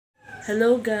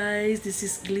Hello guys, this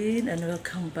is GLYNNE and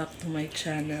welcome back to my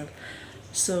channel.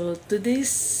 So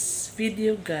today's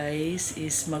video guys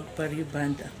is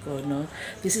magpa-rebond ako, no?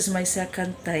 This is my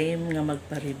second time nga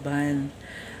magpa-rebond.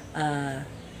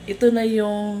 Ito na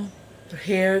yung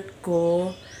hair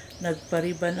ko.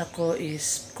 Nagpa-rebond ako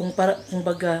is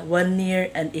kumbaga 1 year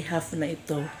and a half na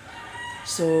ito.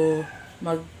 So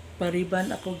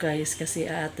magpa-rebond ako guys kasi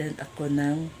a-attend ako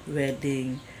ng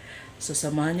wedding. So,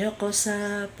 samahan niyo ako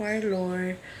sa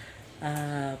parlor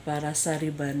para sa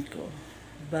rebond ko.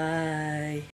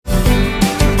 Bye!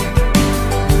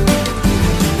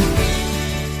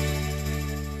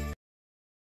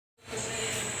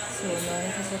 So,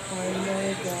 narin ko sa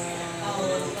parlor,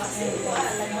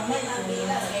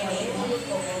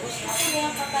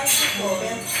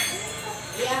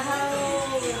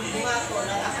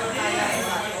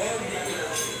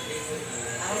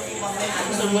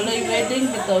 so, wala yung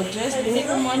wedding without dress. Hindi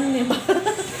ko mo ano ba?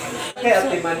 Kaya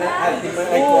atiman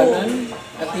ay kuanan.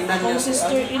 Atiman niya. Kung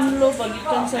sister-in-law,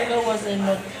 bagikan sa gawas ay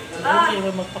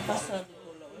magpakasal.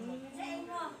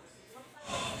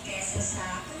 Kesa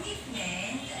sa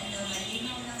commitment,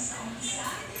 malinaw lang sa umpisa.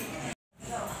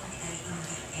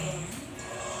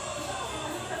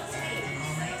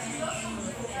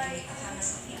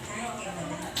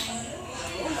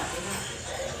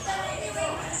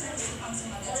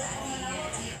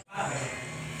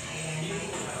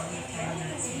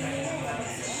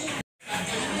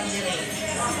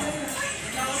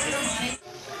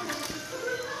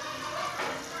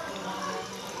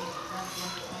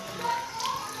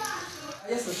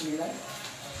 Yes, Miss Mila.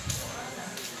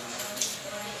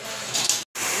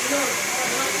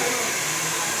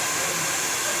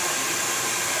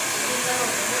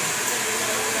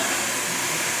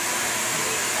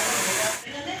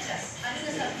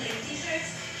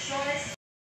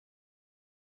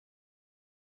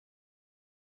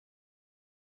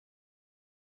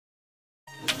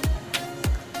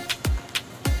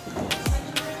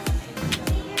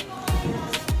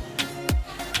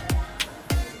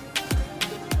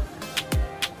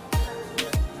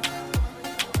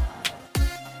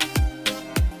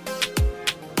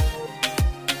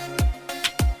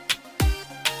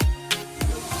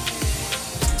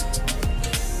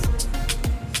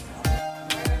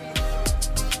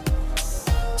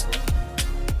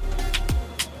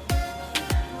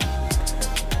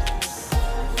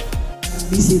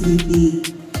 Visibility.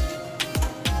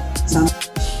 So I'm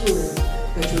sure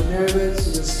that your marriage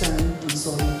will stand on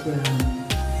solid ground.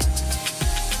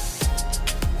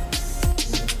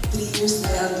 3 years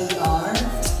LDR,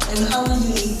 and how are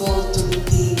you able to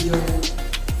maintain your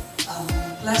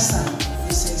pleasant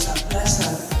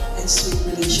and sweet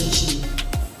relationship?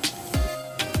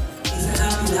 It's a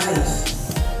happy life,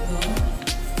 no?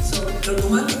 So the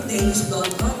romantic days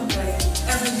don't come, right?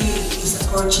 Every day is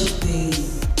a courtship day.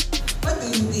 What do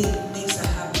you think makes a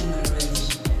happy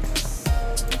marriage?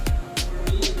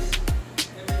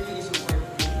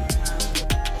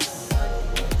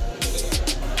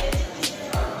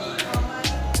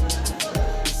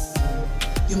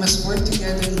 You must work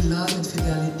together in love and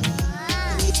fidelity.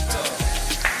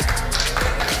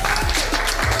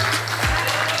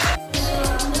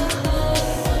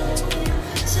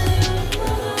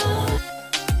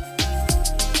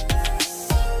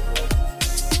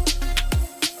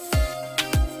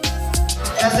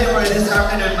 Kasi for this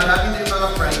afternoon, marami din mga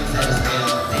prizes.